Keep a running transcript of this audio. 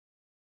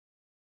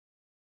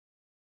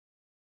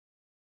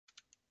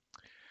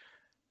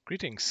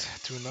Greetings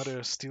to another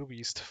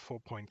SteelBeast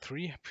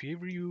 4.3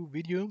 preview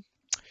video.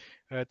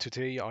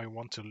 Today I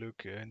want to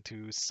look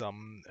into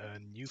some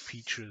new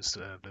features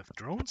with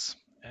drones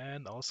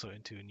and also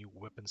into a new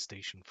weapon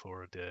station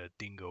for the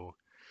Dingo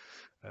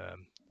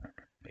um,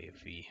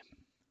 AFV.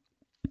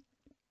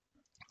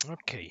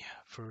 Okay,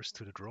 first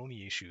to the drone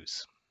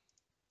issues.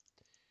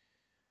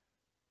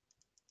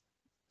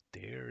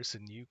 There's a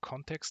new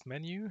context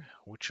menu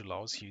which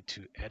allows you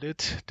to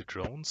edit the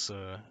drones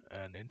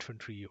an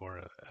infantry or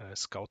a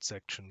scout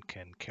section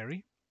can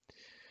carry.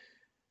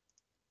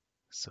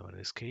 So in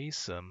this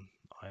case,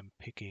 I'm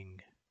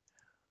picking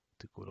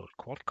the good old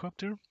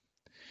quadcopter,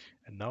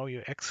 and now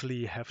you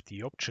actually have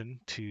the option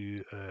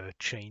to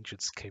change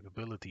its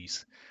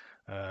capabilities.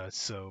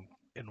 So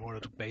in order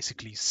to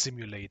basically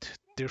simulate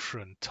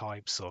different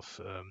types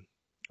of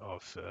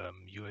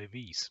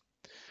UAVs.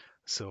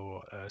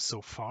 So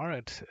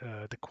far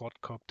the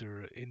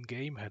quadcopter in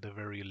game had a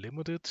very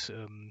limited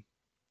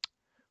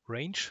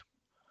range.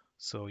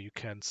 So you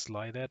can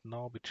slide that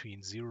now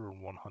between 0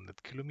 and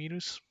 100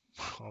 kilometers.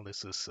 Well,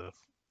 this is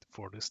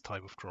for this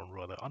type of drone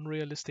rather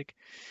unrealistic.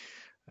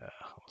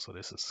 Also,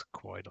 this is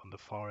quite on the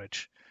far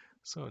edge.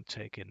 So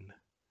take in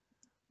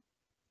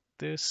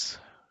this,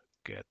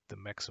 get the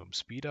maximum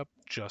speed up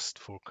just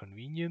for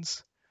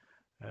convenience,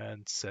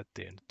 and set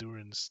the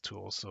endurance to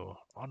also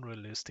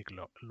unrealistic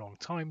long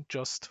time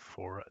just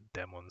for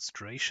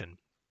demonstration.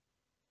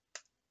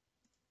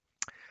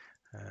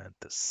 And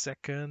the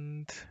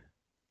second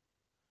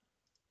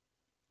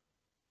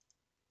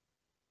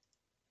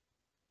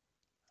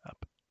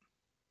up.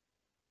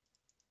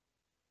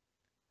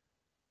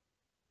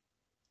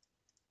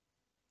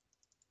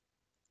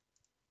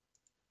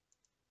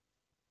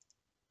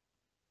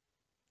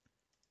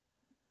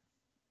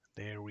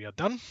 There we are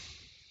done.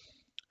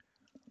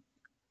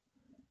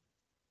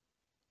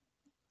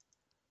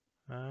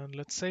 And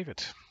let's save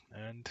it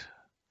and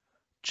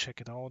check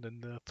it out in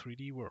the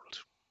 3D world.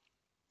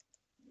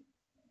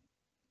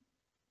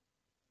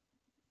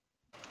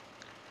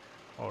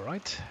 All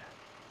right.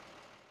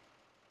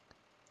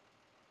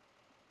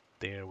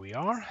 There we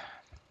are.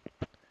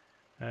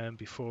 And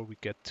before we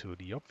get to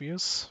the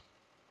obvious,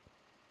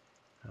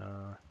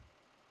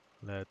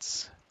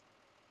 let's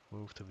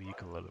move the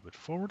vehicle a little bit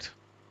forward.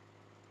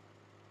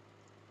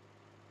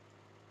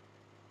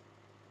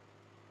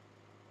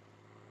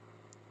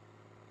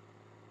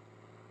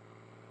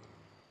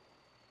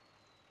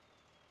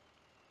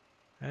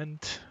 And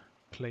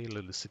play a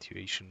little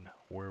situation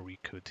where we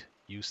could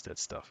use that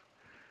stuff.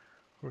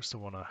 First I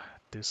want to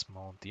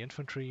dismount the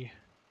infantry.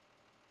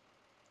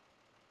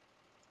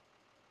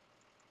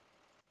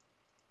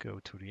 Go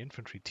to the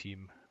infantry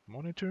team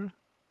monitor.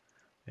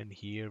 And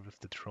here with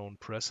the drone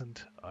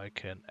present, I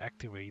can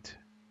activate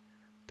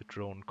the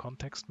drone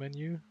context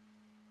menu.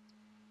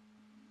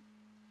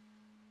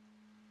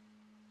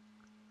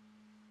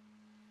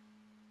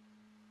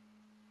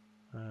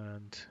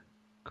 And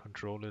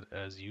control it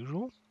as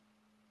usual.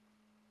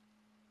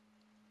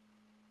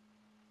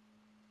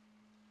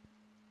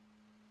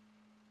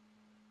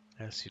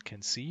 As you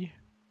can see,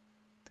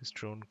 this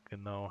drone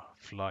can now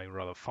fly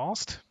rather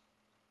fast.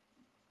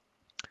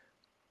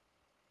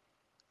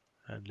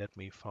 And let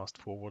me fast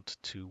forward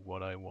to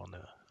what I want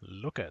to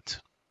look at.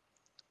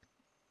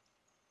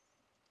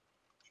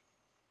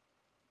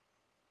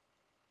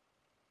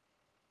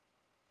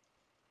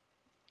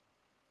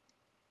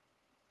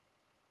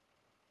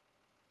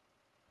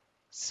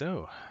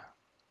 So,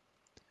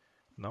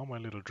 now my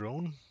little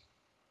drone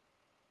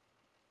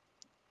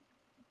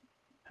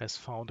has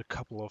found a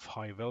couple of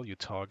high value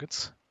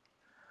targets,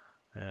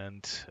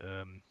 and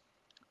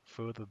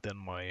further than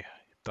my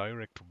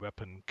direct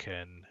weapon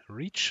can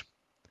reach.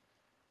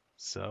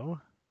 So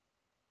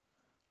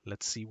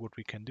let's see what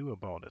we can do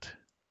about it.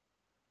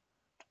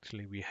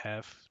 Actually, we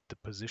have the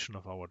position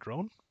of our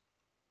drone.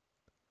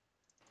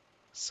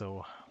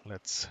 So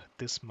let's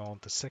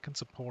dismount the second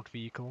support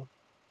vehicle.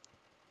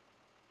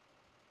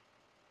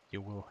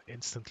 You will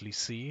instantly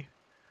see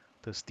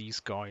that these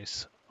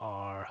guys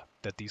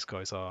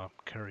are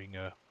carrying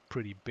a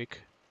pretty big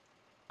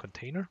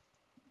container,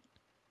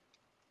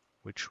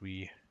 which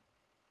we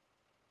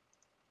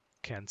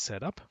can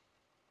set up.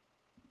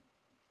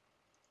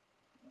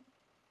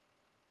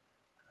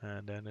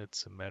 And then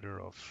it's a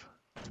matter of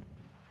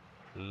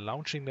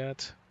launching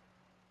that.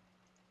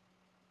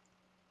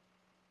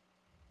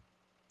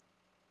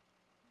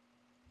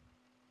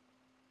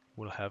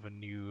 We'll have a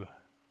new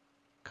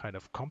kind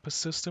of compass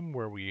system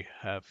where we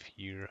have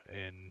here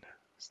in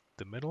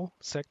the middle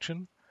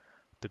section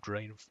the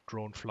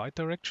drone flight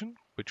direction,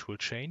 which will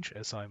change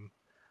as I'm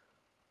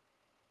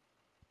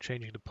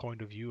changing the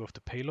point of view of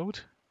the payload,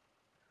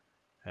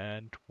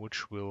 and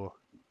which will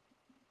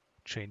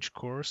change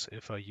course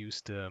if I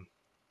use the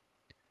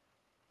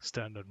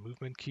standard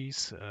movement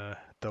keys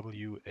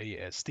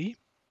WASD.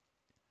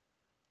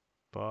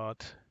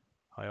 But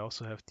I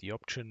also have the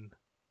option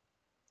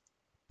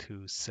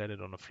to set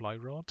it on a fly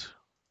route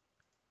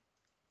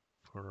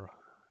for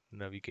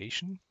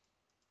navigation.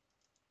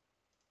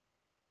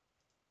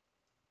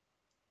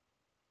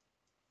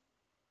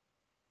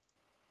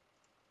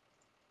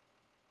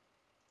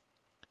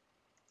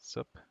 this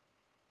up.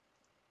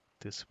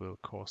 This will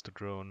cause the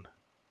drone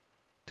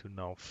to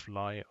now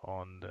fly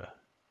on the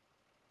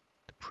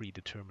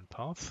predetermined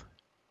path.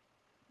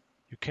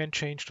 You can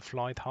change the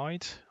flight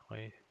height.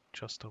 I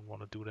just don't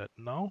want to do that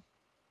now.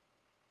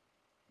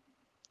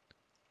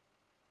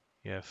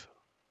 You have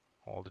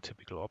all the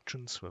typical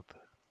options with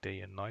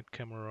day and night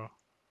camera,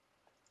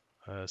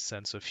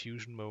 sensor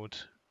fusion mode,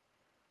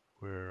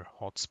 where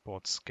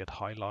hotspots get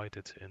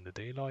highlighted in the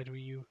daylight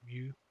view,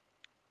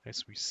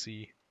 as we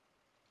see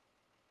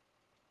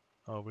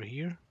over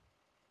here.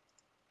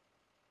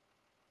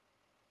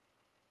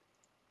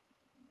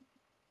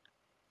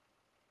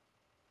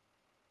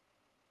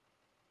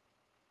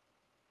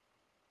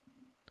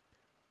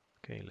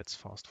 Okay, let's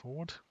fast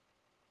forward.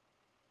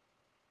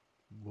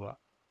 Wow.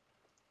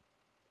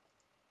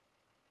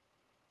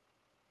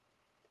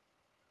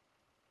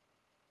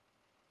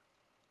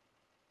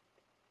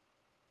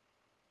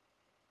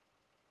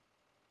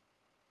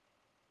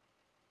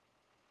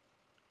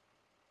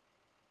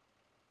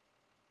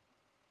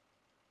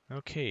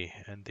 Okay,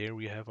 and there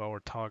we have our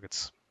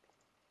targets.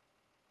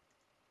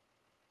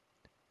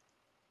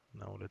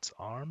 Now let's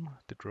arm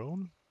the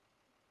drone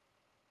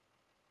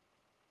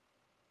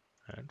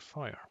and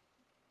fire.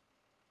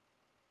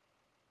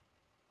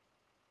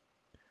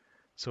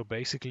 So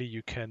basically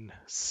you can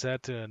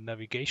set a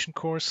navigation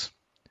course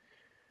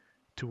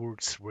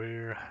towards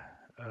where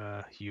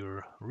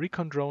your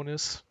recon drone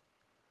is,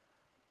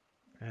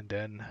 and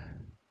then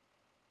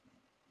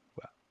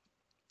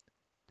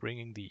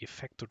bringing the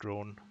effector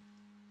drone,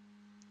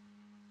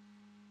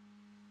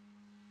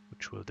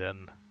 which will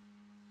then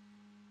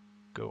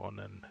go on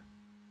an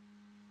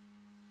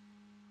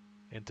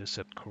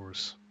intercept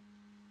course.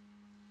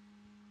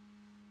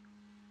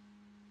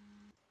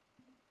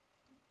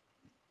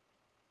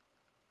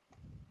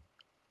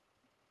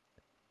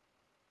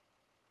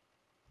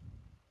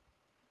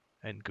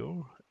 And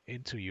go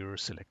into your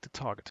selected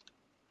target.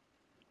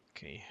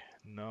 Okay,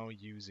 now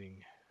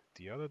using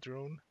the other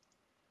drone,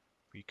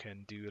 we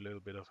can do a little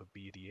bit of a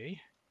BDA.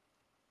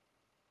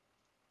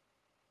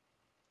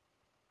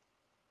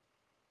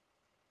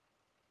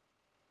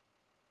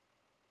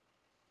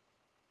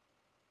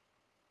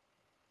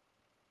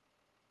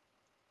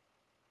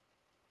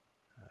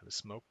 The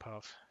smoke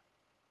path.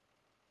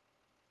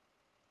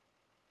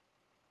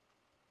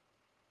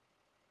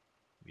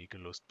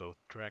 Vehicle lost both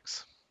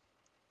tracks.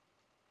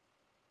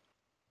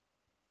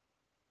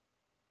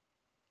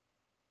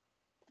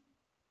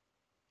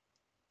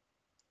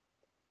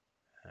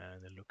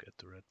 And a look at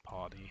the red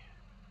party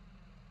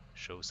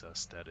shows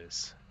us that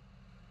is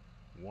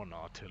one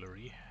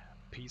artillery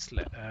piece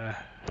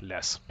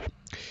less.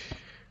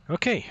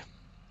 Okay,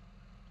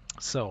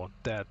 so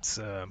that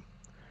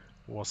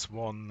was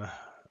one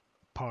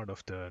part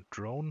of the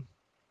drone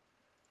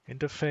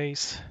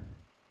interface,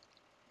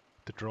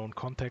 the drone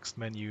context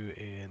menu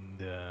in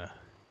the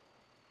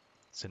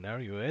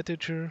scenario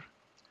editor.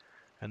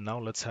 And now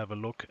let's have a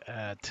look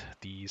at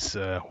these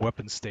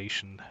weapon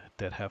stations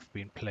that have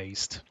been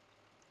placed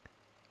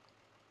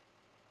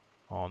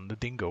on the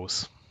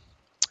dingoes.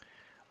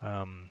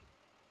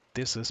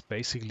 This is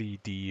basically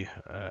the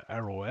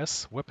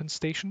RWS weapon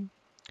station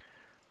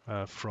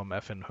from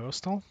FN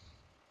Herstal.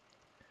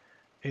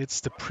 It's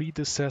the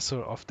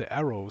predecessor of the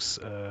Arrows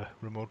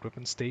remote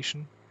weapon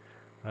station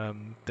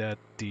that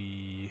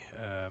the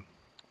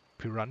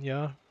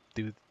Piranha,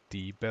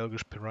 the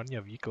Belgish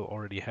Piranha vehicle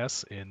already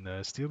has in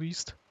Steel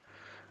Beast.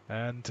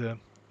 And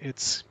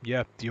it's,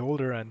 yeah, the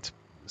older and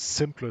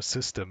simpler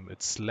system.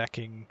 It's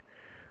lacking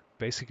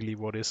basically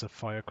what is a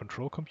fire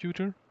control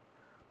computer.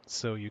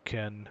 So you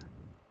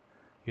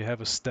have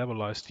a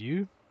stabilized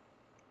view.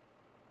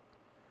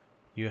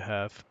 You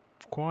have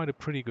a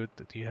pretty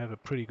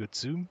good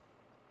zoom,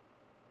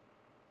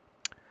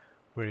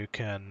 where you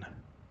can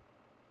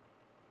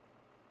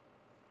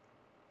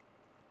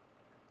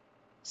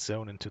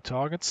zone into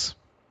targets.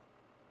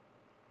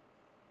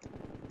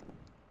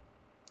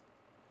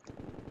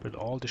 But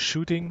all the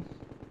shooting,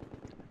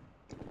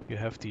 you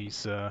have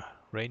these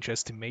range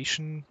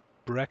estimation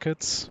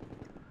brackets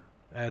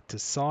at the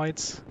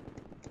sides,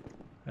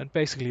 and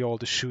basically all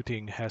the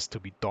shooting has to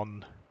be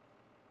done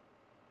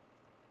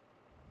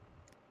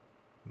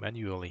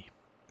manually.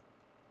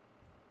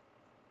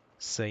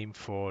 Same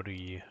for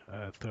the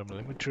thermal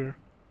imager.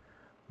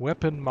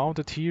 Weapon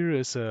mounted here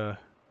is a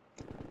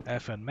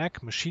FN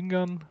Mac machine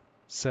gun,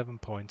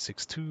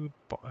 7.62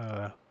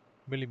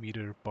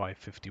 millimeter by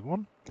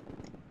 51.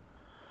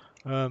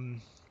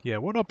 Yeah,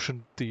 what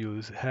option do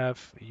you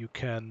have? You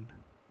can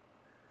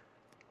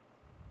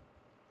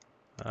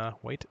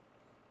wait.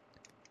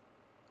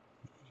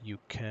 You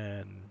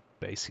can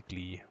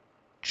basically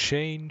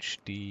change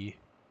the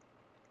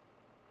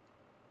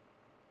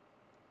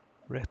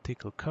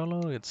reticle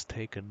color. Let's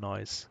take a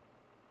nice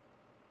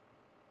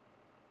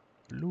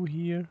blue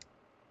here.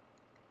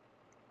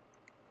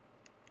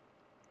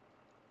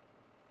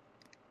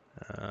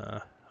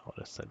 How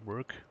does that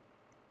work?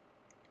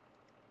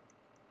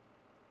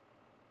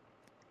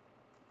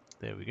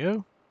 There we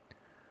go.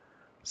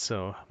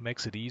 So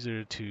makes it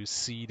easier to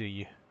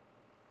see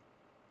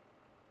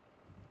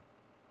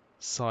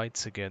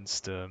sights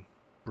against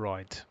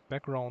bright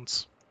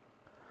backgrounds.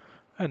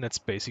 And that's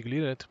basically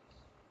it.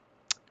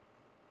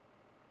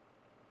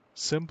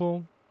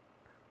 Simple,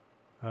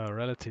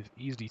 relative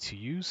easy to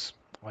use.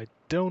 I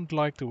don't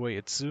like the way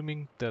it's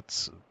zooming,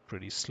 that's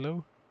pretty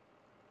slow.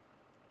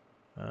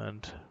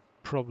 And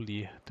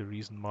probably the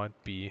reason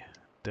might be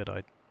that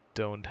I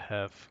don't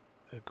have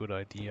a good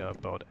idea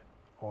about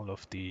all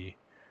of the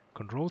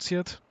controls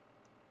yet.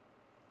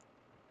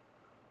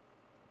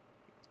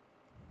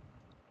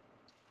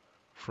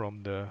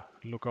 From the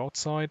look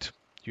outside,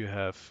 you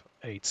have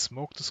 8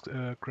 smoke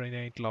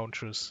grenade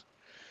launchers.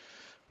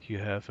 You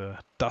have a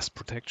dust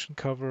protection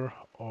cover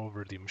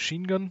over the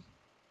machine gun.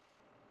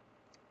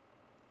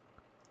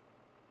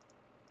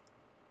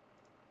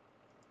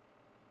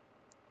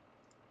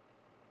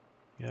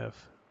 You have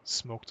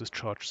smoke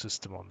discharge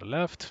system on the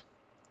left.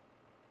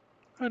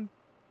 And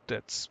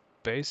that's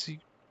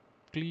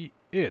basically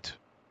it.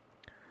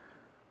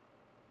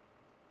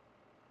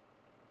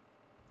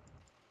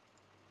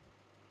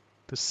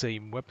 The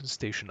same weapon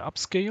station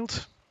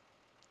upscaled,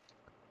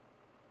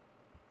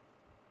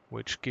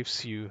 which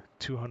gives you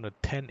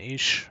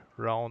 210-ish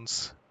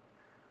rounds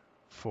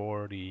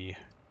for the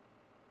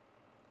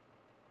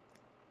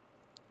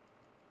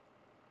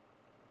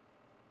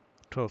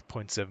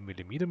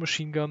 12.7mm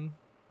machine gun.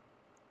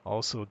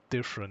 Also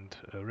different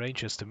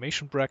range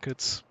estimation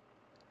brackets.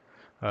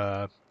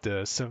 The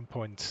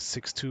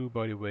 7.62,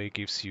 by the way,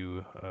 gives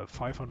you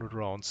 500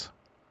 rounds.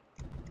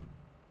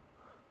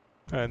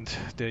 And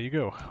there you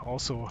go.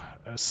 Also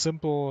a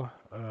simple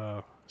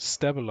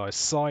stabilized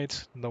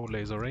sight, no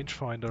laser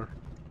rangefinder,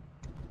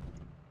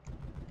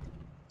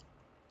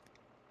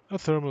 a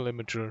thermal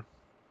imager,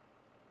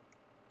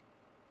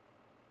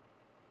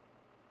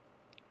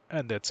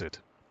 and that's it.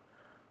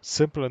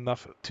 Simple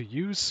enough to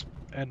use,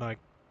 and I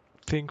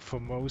think for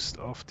most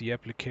of the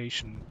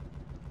application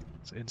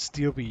in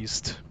Steel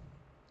Beast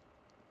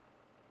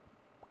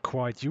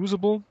quite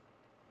usable.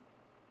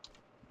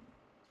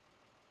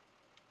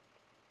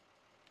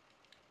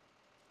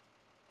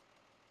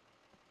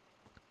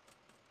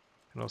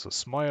 You can also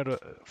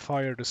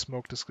fire the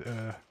smoke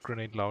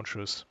grenade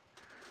launchers.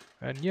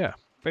 And yeah,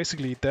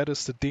 basically that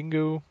is the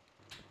Dingo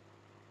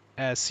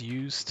as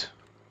used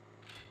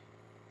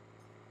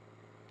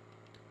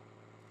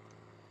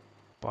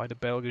by the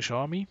Belgish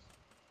army.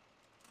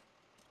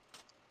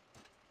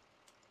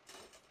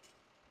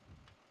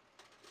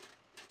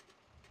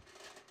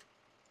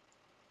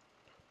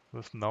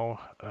 With now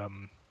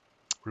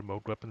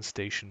remote weapon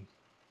station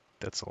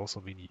that's also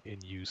been in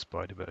use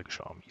by the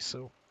Belgish army.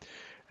 So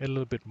a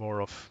little bit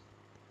more of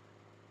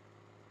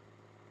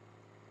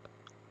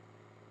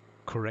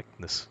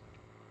correctness,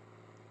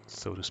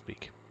 so to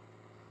speak.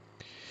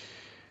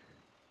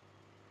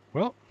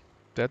 Well,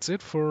 that's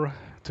it for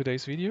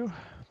today's video.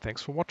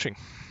 Thanks for watching.